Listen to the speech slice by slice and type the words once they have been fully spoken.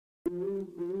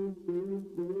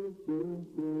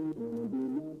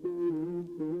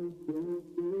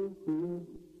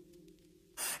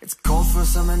It's cold for a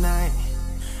summer night.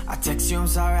 I text you, I'm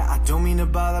sorry, I don't mean to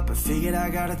bother, but figured I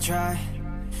gotta try.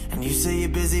 And you say you're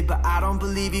busy, but I don't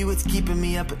believe you, it's keeping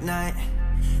me up at night.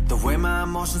 The way my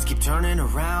emotions keep turning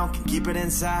around, can keep it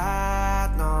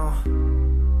inside, no.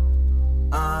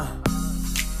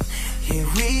 Here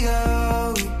we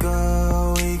go, we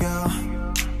go, we go.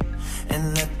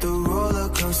 And let the roller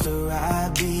coaster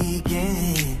ride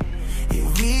begin. Here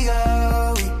we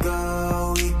go, we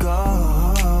go, we go.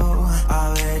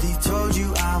 Already told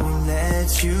you I won't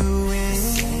let you in.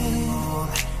 Same old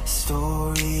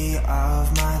story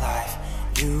of my life.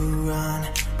 You run,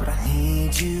 but I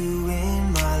need you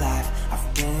in my life. I've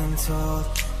been told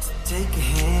to take a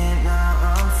hint,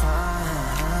 now I'm fine.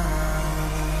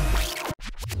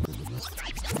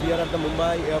 We are at the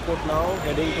Mumbai airport now,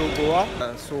 heading to Goa.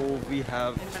 So we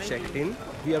have checked in.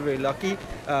 We are very lucky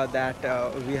that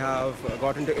we have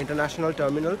got into international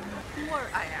terminal. Poor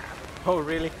I am. Oh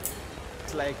really?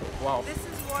 It's like, wow. This is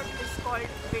what is called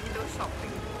window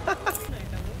shopping.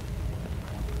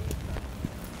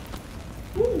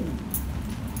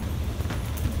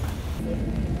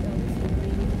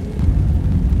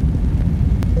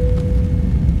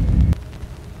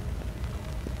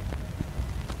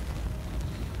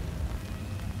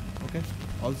 Okay,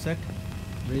 all set.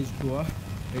 Reached Goa.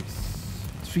 It's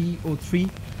 3:03.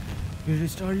 We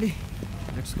reached early.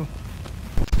 Let's go.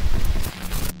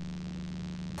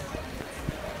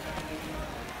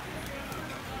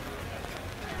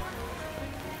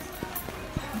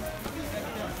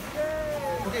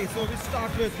 Okay, so we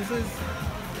start with, this is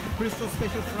Britto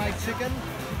special fried chicken.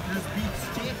 This is beef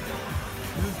steak.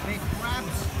 This is baked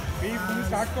crabs. We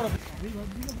start for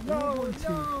no.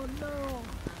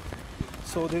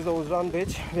 So this is the Ozran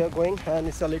beach we are going, and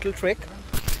it's a little trek.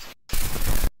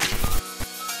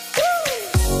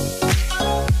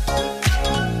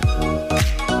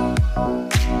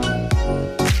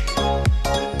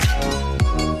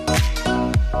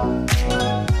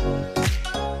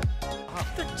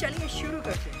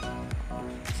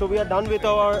 So we are done with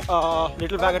our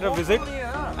little Backclash visit,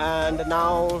 and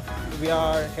now we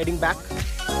are heading back.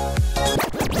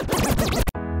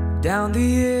 Down the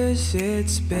years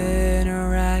it's been a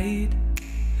ride,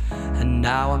 and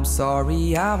now I'm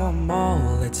sorry I want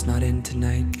more, let's not end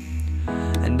tonight.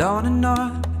 And on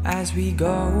as we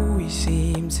go we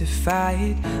seem to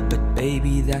fight, but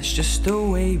baby that's just the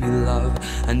way we love,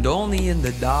 and only in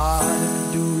the dark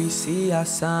do we see our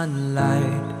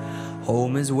sunlight.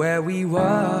 Home is where we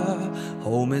were,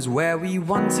 home is where we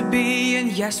want to be,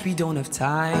 and yes, we don't have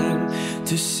time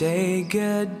to say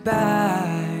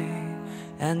goodbye.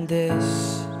 And this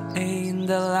ain't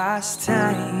the last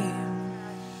time.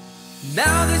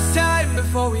 Now this time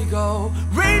before we go,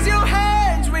 raise your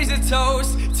hands, raise a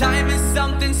toast. Time is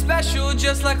something special,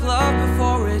 just like love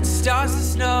before it starts to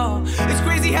snow. It's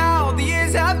crazy how the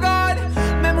years have gone,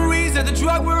 memories of the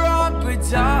drug we're on. But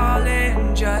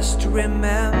darling, just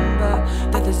remember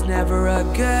that there's never a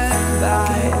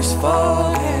goodbye. Just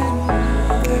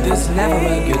forget, there's never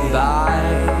a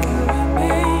goodbye.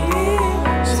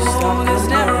 So there's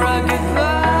never a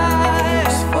goodbye.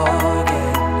 Just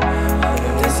forget,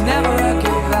 there's never a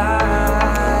goodbye.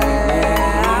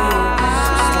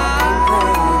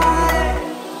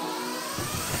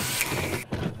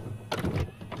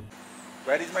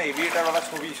 Where is my aviator wala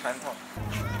chhobi Sayantan?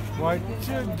 What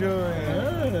you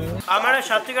doing? আমার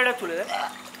সাত্বিকাটা তুলে দে।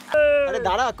 আরে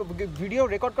দাঁড়া, video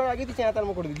record করার আগে তুই channel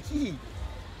করে দিলি কি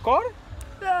কর?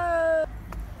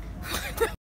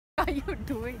 What are you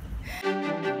doing?